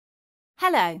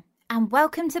Hello and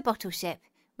welcome to Bottleship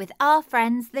with our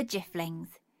friends the Jifflings.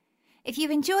 If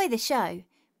you enjoy the show,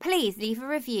 please leave a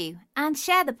review and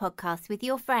share the podcast with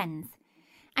your friends.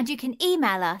 And you can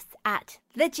email us at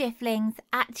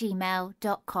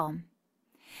thejifflings@gmail.com.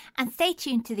 And stay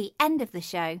tuned to the end of the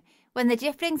show when the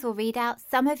Jifflings will read out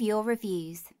some of your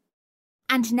reviews.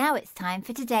 And now it's time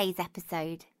for today's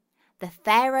episode, The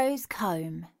Pharaoh's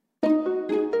Comb.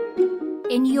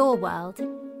 In your world,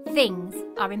 things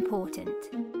are important.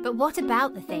 But what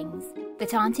about the things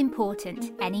that aren't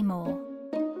important anymore?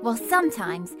 Well,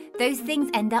 sometimes those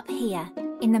things end up here,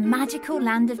 in the magical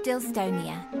land of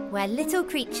Dilstonia, where little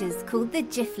creatures called the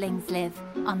Jifflings live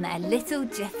on their little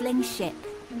Jiffling ship.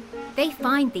 They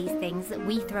find these things that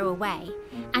we throw away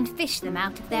and fish them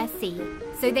out of their sea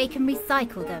so they can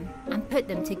recycle them and put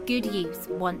them to good use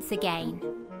once again.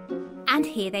 And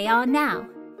here they are now,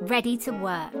 ready to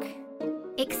work.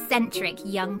 Eccentric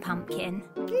young pumpkin.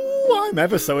 Ooh, I'm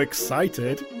ever so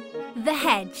excited. The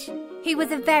Hedge, who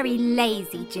was a very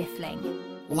lazy Jiffling.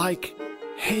 Like,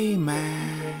 hey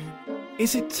man,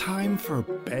 is it time for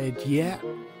bed yet?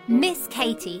 Miss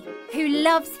Katie, who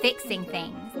loves fixing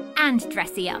things and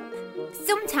dressing up.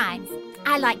 Sometimes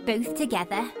I like both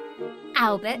together.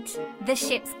 Albert, the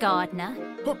ship's gardener.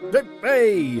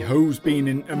 Hey, who's been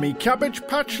into me cabbage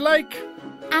patch like?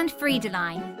 And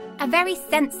Friedeline, a very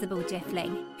sensible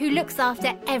Jiffling who looks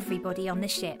after everybody on the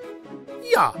ship.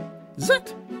 Yeah,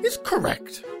 that is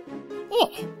correct.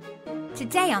 Oh.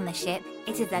 Today on the ship,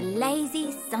 it is a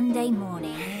lazy Sunday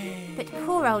morning. But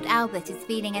poor old Albert is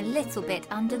feeling a little bit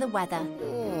under the weather.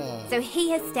 So he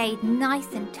has stayed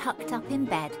nice and tucked up in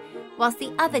bed, whilst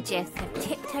the other Jiffs have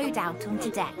tiptoed out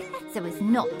onto deck so as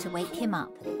not to wake him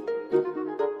up.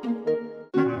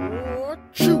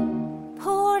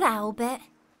 Poor Albert.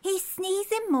 He's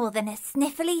sneezing more than a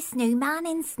sniffly snowman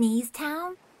in Sneeze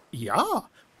Town. Ja,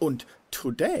 und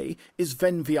today is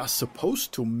when we are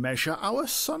supposed to measure our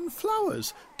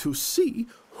sunflowers to see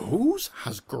whose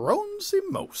has grown the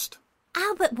most.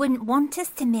 Albert wouldn't want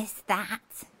us to miss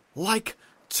that. Like,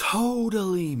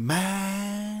 totally,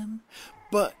 man.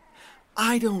 But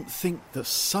I don't think the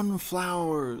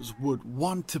sunflowers would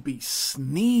want to be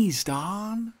sneezed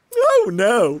on. Oh,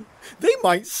 no. They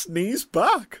might sneeze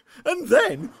back, and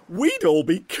then we'd all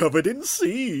be covered in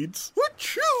seeds.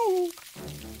 Achoo!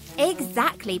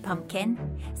 Exactly, Pumpkin.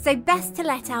 So best to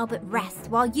let Albert rest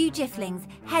while you Jifflings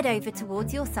head over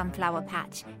towards your sunflower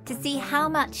patch to see how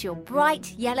much your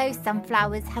bright yellow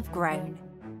sunflowers have grown.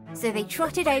 So they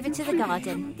trotted over to the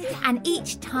garden, and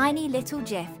each tiny little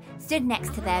Jiff stood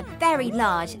next to their very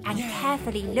large and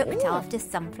carefully looked after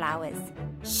sunflowers.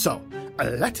 So,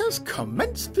 let us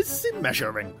commence with the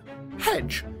measuring.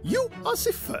 Hedge, you are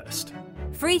the first.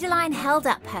 Friedeline held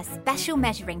up her special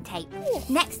measuring tape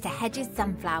next to Hedge's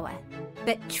sunflower.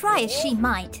 But try as she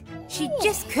might, she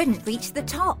just couldn't reach the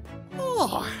top.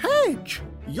 Oh, Hedge,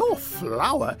 your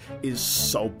flower is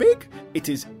so big, it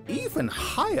is even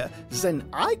higher than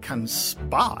I can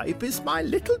spy with my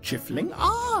little Jiffling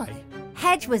eye.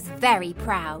 Hedge was very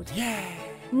proud. Yeah.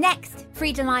 Next,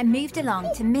 Friedeline moved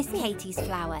along to Miss Katie's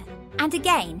flower. And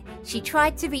again, she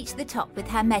tried to reach the top with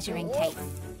her measuring tape.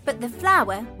 But the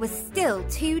flower was still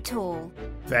too tall.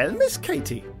 Well, Miss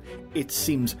Katie, it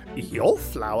seems your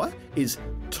flower is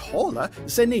taller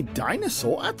than a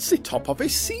dinosaur at the top of a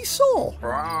seesaw.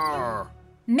 Rawr.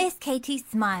 Miss Katie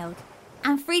smiled,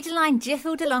 and Friedeline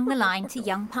jiffled along the line to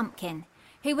young Pumpkin,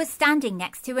 who was standing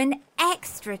next to an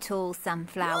extra tall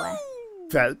sunflower.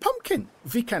 Well, Pumpkin,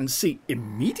 we can see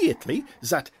immediately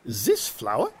that this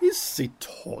flower is the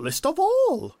tallest of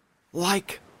all.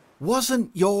 Like,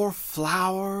 wasn't your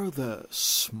flower the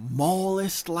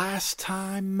smallest last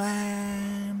time,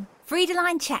 man?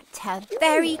 Friedeline checked her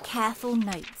very careful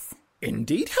notes.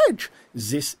 Indeed, Hedge,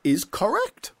 this is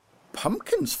correct.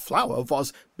 Pumpkin's flower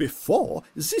was before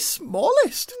the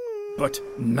smallest, but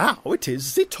now it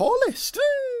is the tallest.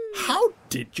 How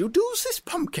did you do this,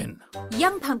 Pumpkin?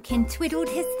 Young Pumpkin twiddled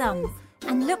his thumbs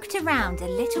and looked around a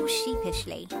little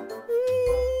sheepishly.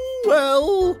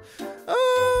 Well,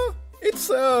 it's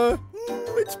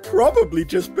probably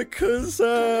just because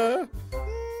of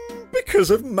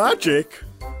magic.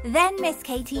 Then Miss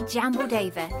Katie jambled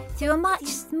over to a much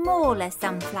smaller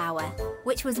sunflower,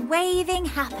 which was waving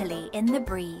happily in the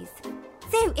breeze.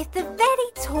 So if the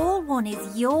very tall one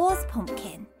is yours,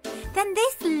 Pumpkin, then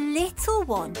this little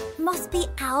one must be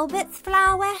Albert's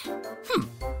flower.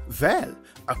 Well,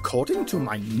 according to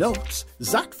my notes,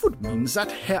 that would mean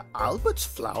that Herr Albert's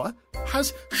flower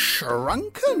has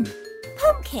shrunken.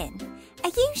 Pumpkin,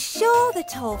 are you sure the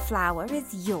tall flower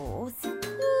is yours?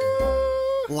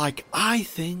 Like I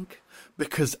think,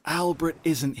 because Albert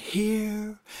isn't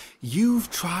here, you've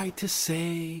tried to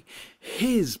say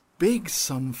his big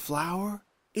sunflower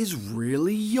is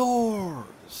really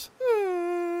yours.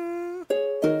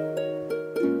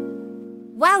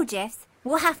 Well, Jiffs,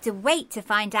 we'll have to wait to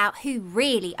find out who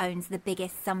really owns the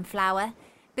biggest sunflower,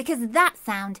 because that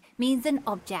sound means an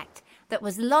object that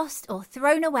was lost or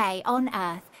thrown away on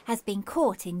Earth has been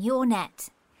caught in your net.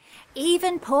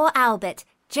 Even poor Albert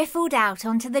jiffled out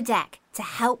onto the deck to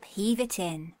help heave it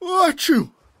in.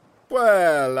 Achoo!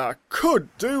 Well, I could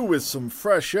do with some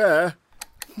fresh air.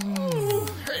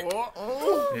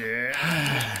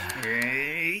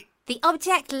 The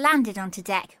object landed onto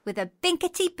deck with a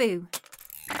binkety-boo.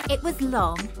 It was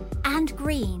long and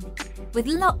green, with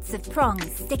lots of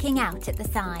prongs sticking out at the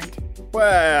side.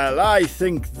 Well, I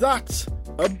think that's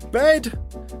a bed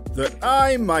that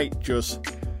I might just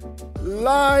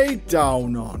lie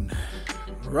down on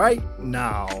right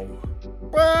now.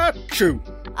 Achoo!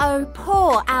 Oh,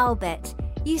 poor Albert.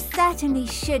 You certainly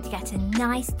should get a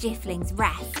nice jiffling's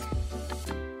rest.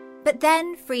 But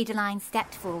then Friedeline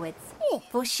stepped forwards,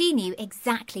 for she knew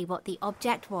exactly what the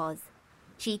object was.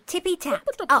 She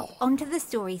tippy-tapped up onto the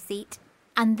story seat,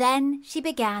 and then she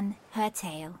began her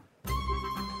tale.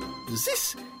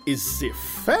 This is the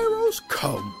Pharaoh's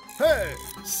comb. Hey.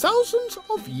 Thousands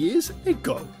of years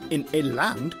ago, in a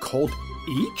land called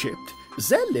Egypt,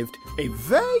 there lived a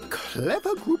very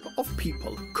clever group of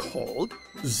people called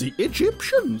the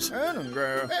Egyptians.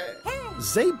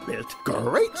 They built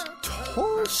great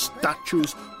tall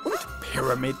statues and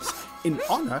pyramids in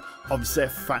honor of their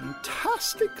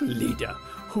fantastic leader,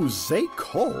 who they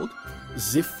called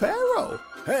the Pharaoh.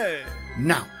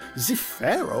 Now, the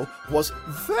Pharaoh was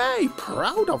very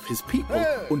proud of his people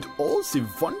and all the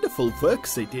wonderful work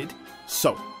they did,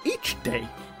 so each day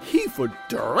he would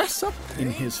dress up in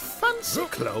his fancy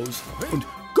clothes and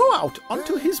go out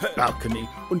onto his balcony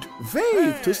and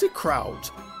wave to the crowd.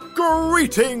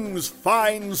 Greetings,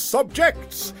 fine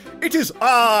subjects! It is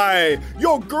I,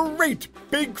 your great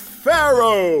big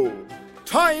Pharaoh!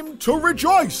 Time to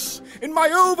rejoice in my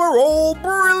overall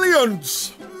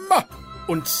brilliance!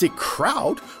 And the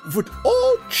crowd would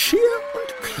all cheer and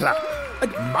clap,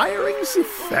 admiring the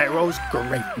Pharaoh's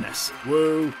greatness.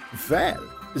 Well,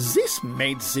 this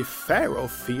made the Pharaoh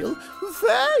feel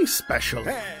very special,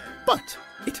 but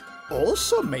it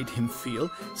also made him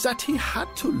feel that he had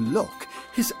to look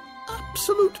his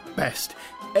absolute best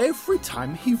every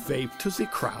time he waved to the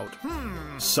crowd.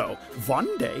 So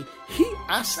one day he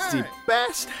asked the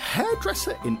best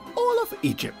hairdresser in all of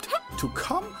Egypt to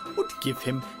come and give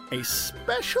him a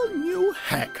special new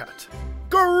haircut.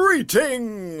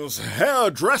 Greetings,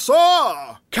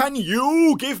 hairdresser! Can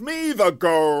you give me the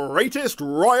greatest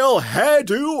royal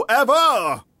hairdo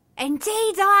ever?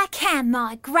 Indeed I can,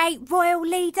 my great royal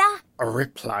leader,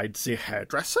 replied the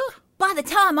hairdresser. By the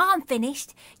time I'm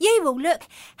finished, you will look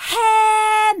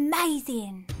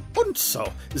hair-mazing. And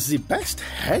so, the best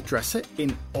hairdresser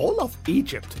in all of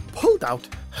Egypt pulled out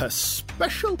her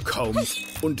special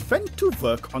combs and went to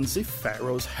work on the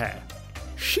Pharaoh's hair.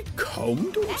 She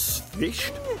combed and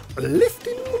swished,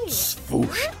 lifted and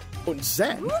swooshed, and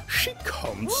then she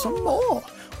combed some more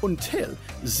until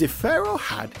the Pharaoh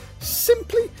had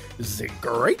simply the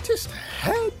greatest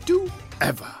hairdo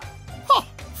ever.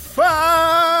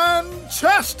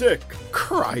 Fantastic!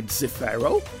 cried the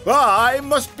Pharaoh. I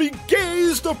must be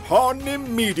gazed upon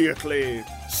immediately.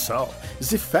 So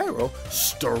the Pharaoh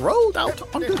strolled out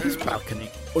onto his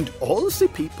balcony, and all the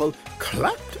people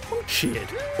clapped and cheered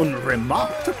and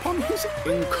remarked upon his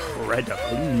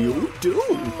incredible new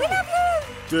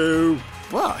do.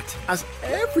 But as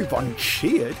everyone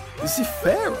cheered, the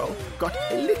Pharaoh got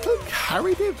a little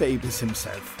carried away with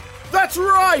himself. That's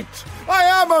right! I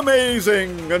am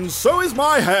amazing, and so is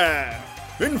my hair.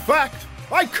 In fact,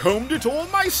 I combed it all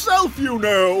myself, you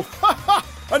know.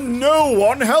 And no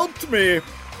one helped me.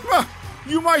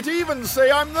 You might even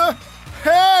say I'm the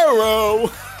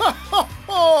hero.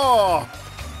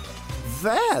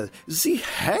 Well, the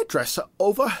hairdresser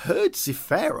overheard the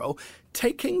Pharaoh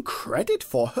taking credit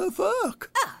for her work,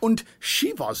 and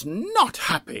she was not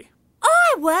happy.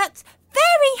 I worked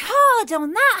very hard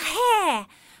on that hair.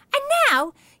 And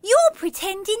now you're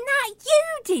pretending that you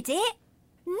did it?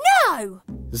 No!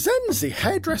 Then the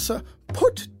hairdresser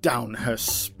put down her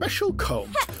special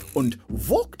comb and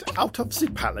walked out of the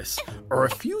palace,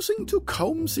 refusing to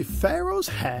comb the Pharaoh's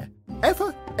hair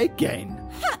ever again.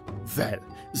 Well,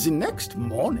 the next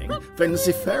morning, when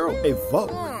the Pharaoh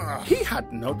awoke, he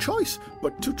had no choice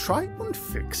but to try and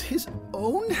fix his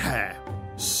own hair.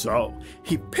 So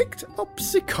he picked up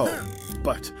the comb,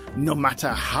 but no matter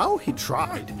how he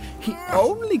tried, he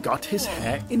only got his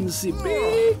hair in the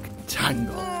big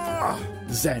tangle.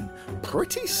 Then,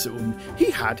 pretty soon,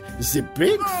 he had the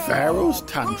big Pharaoh's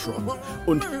tantrum,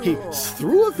 and he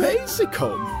threw away the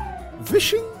comb,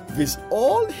 wishing with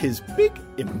all his big,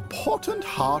 important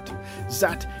heart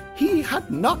that he had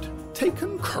not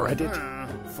taken credit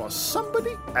for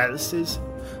somebody else's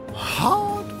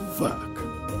hard work.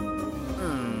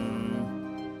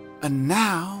 And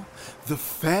now the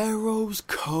Pharaoh's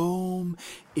comb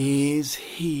is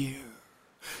here,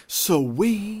 so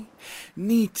we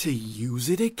need to use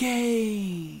it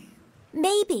again.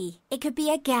 Maybe it could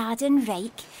be a garden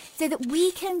rake so that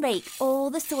we can rake all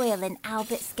the soil in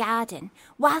Albert's garden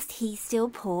whilst he's still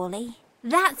poorly.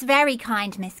 That's very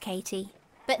kind, Miss Katie.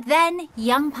 But then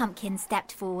young Pumpkin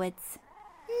stepped forwards.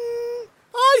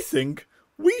 I think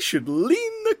we should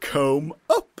lean the comb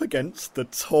up against the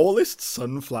tallest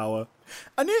sunflower,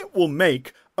 and it will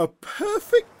make a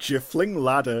perfect jiffling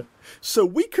ladder, so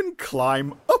we can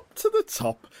climb up to the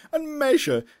top and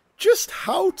measure just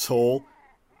how tall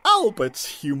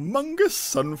Albert's humongous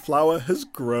sunflower has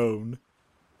grown.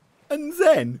 And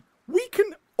then we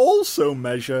can also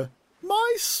measure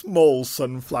my small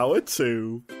sunflower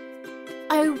too.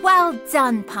 Oh, well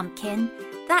done, Pumpkin.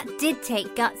 That did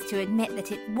take guts to admit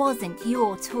that it wasn't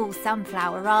your tall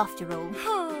sunflower after all.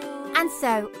 And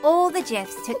so all the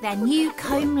Jiffs took their new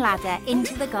comb ladder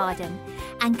into the garden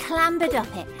and clambered up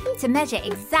it to measure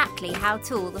exactly how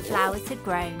tall the flowers had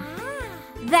grown.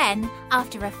 Then,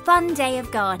 after a fun day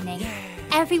of gardening,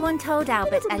 everyone told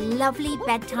Albert a lovely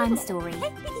bedtime story.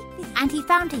 And he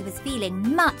found he was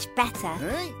feeling much better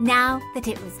now that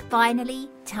it was finally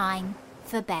time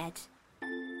for bed.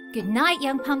 Good night,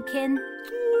 young Pumpkin.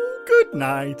 Good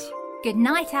night. Good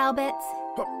night, Albert.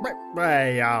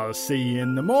 Hey, I'll see you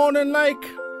in the morning, like.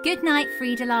 Good night,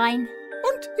 Friedeline.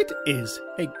 And it is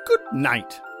a good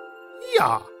night.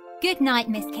 Yeah. Good night,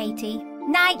 Miss Katie.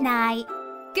 Night-night.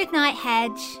 Good night,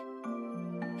 Hedge.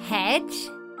 Hedge?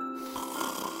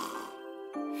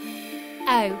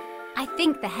 Oh, I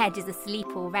think the hedge is asleep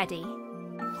already.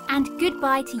 And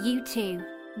goodbye to you too,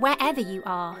 wherever you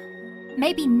are.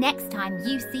 Maybe next time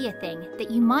you see a thing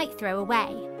that you might throw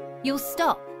away, you'll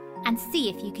stop and see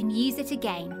if you can use it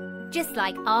again, just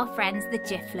like our friends the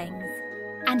Jifflings.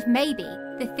 And maybe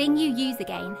the thing you use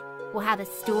again will have a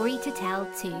story to tell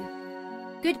too.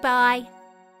 Goodbye.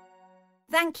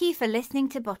 Thank you for listening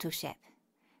to Bottleship.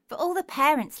 For all the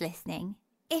parents listening,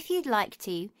 if you'd like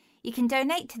to, you can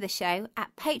donate to the show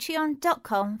at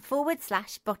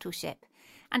patreon.com/Bottleship.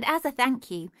 And as a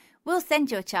thank you, we'll send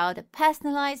your child a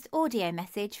personalised audio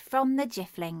message from the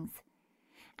Jifflings.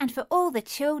 And for all the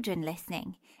children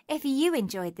listening, if you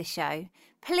enjoyed the show,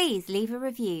 please leave a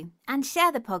review and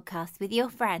share the podcast with your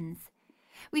friends.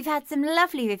 We've had some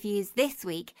lovely reviews this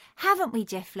week, haven't we,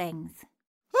 Jifflings?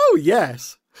 Oh,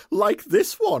 yes. Like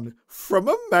this one from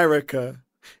America.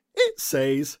 It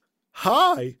says,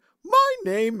 "Hi, my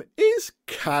name is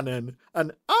Cannon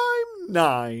and I'm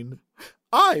 9.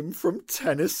 I'm from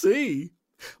Tennessee.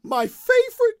 My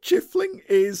favourite Jiffling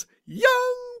is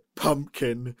Young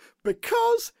Pumpkin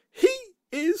because he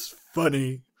is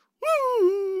funny."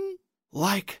 Woo!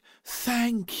 Like,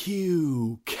 thank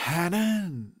you,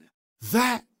 Cannon.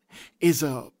 That is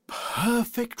a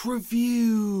perfect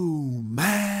review,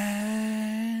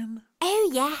 man. Oh,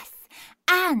 yes.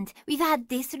 And we've had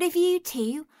this review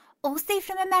too, also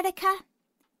from America.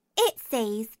 It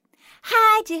says,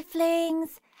 "Hi,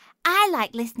 Jifflings. I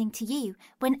like listening to you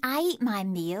when I eat my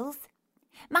meals.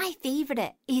 My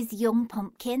favourite is Young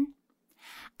Pumpkin.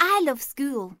 I love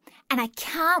school and I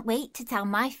can't wait to tell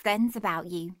my friends about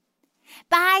you.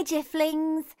 Bye,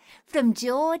 Jifflings, from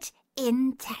George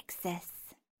in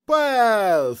Texas."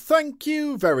 Well, thank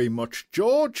you very much,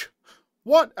 George.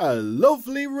 What a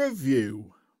lovely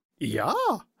review.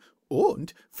 Yeah,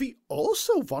 and we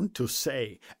also want to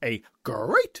say a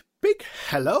great big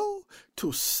hello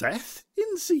to Seth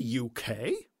in the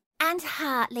UK. And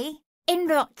Hartley in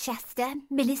Rochester,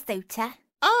 Minnesota.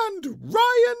 And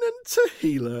Ryan and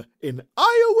Tahila in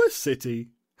Iowa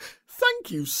City. Thank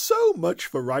you so much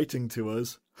for writing to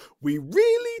us. We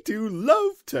really do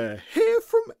love to hear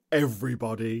from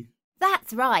everybody.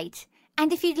 That's right.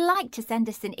 And if you'd like to send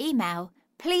us an email,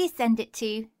 please send it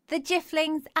to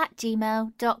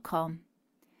thejifflings@gmail.com.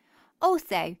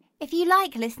 Also, if you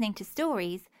like listening to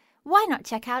stories, why not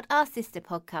check out our sister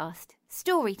podcast,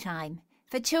 Storytime,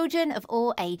 for children of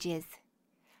all ages.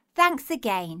 Thanks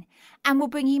again, and we'll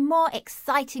bring you more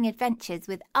exciting adventures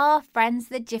with our friends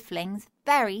the Jifflings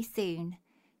very soon.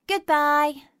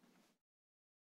 Goodbye.